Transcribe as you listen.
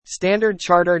Standard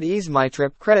Chartered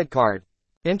EaseMyTrip Credit Card.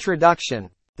 Introduction.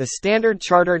 The Standard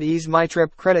Chartered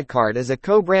EaseMyTrip Credit Card is a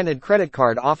co-branded credit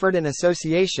card offered in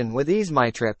association with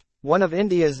EaseMyTrip, one of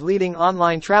India's leading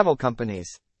online travel companies.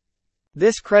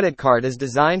 This credit card is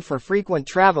designed for frequent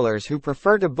travelers who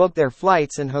prefer to book their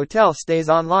flights and hotel stays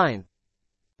online.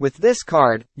 With this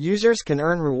card, users can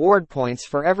earn reward points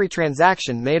for every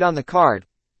transaction made on the card,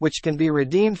 which can be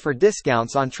redeemed for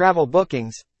discounts on travel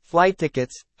bookings, flight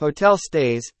tickets, hotel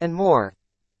stays, and more.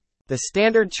 The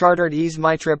Standard Chartered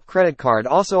EaseMyTrip credit card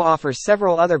also offers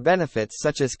several other benefits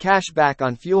such as cash back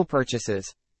on fuel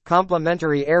purchases,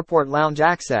 complimentary airport lounge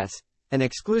access, and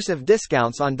exclusive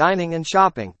discounts on dining and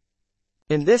shopping.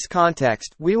 In this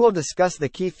context, we will discuss the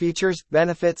key features,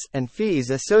 benefits, and fees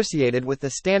associated with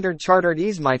the Standard Chartered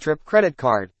EaseMyTrip credit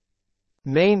card.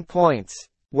 Main points.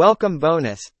 Welcome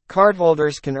bonus.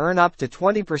 Cardholders can earn up to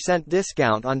 20%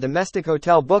 discount on domestic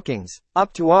hotel bookings,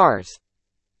 up to Rs.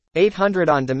 800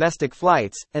 on domestic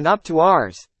flights, and up to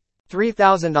Rs.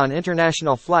 3,000 on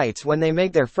international flights when they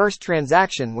make their first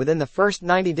transaction within the first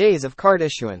 90 days of card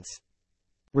issuance.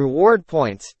 Reward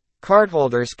points.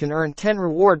 Cardholders can earn 10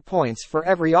 reward points for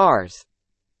every Rs.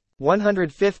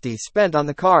 150 spent on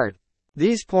the card.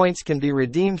 These points can be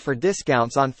redeemed for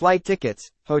discounts on flight tickets,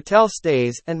 hotel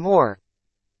stays, and more.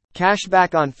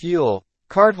 Cashback on fuel.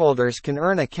 Cardholders can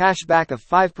earn a cashback of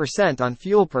 5% on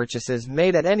fuel purchases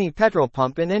made at any petrol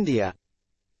pump in India.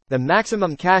 The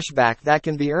maximum cashback that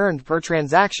can be earned per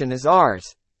transaction is Rs.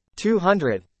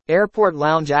 200. Airport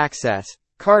lounge access.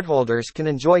 Cardholders can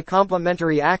enjoy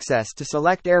complimentary access to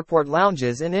select airport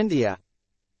lounges in India.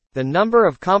 The number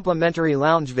of complimentary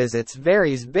lounge visits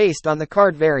varies based on the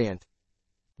card variant.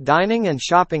 Dining and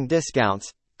shopping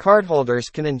discounts.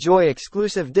 Cardholders can enjoy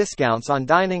exclusive discounts on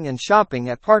dining and shopping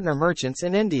at partner merchants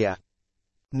in India.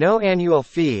 No annual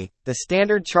fee. The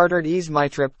Standard Chartered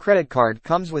EaseMyTrip credit card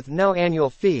comes with no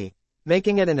annual fee,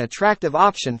 making it an attractive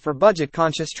option for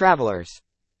budget-conscious travelers.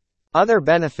 Other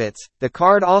benefits. The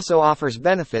card also offers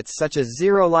benefits such as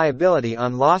zero liability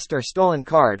on lost or stolen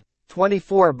card,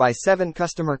 24/7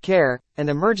 customer care, and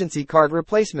emergency card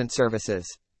replacement services.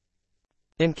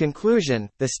 In conclusion,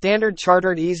 the Standard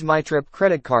Chartered EaseMyTrip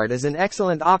credit card is an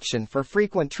excellent option for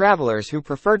frequent travelers who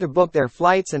prefer to book their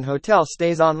flights and hotel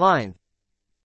stays online.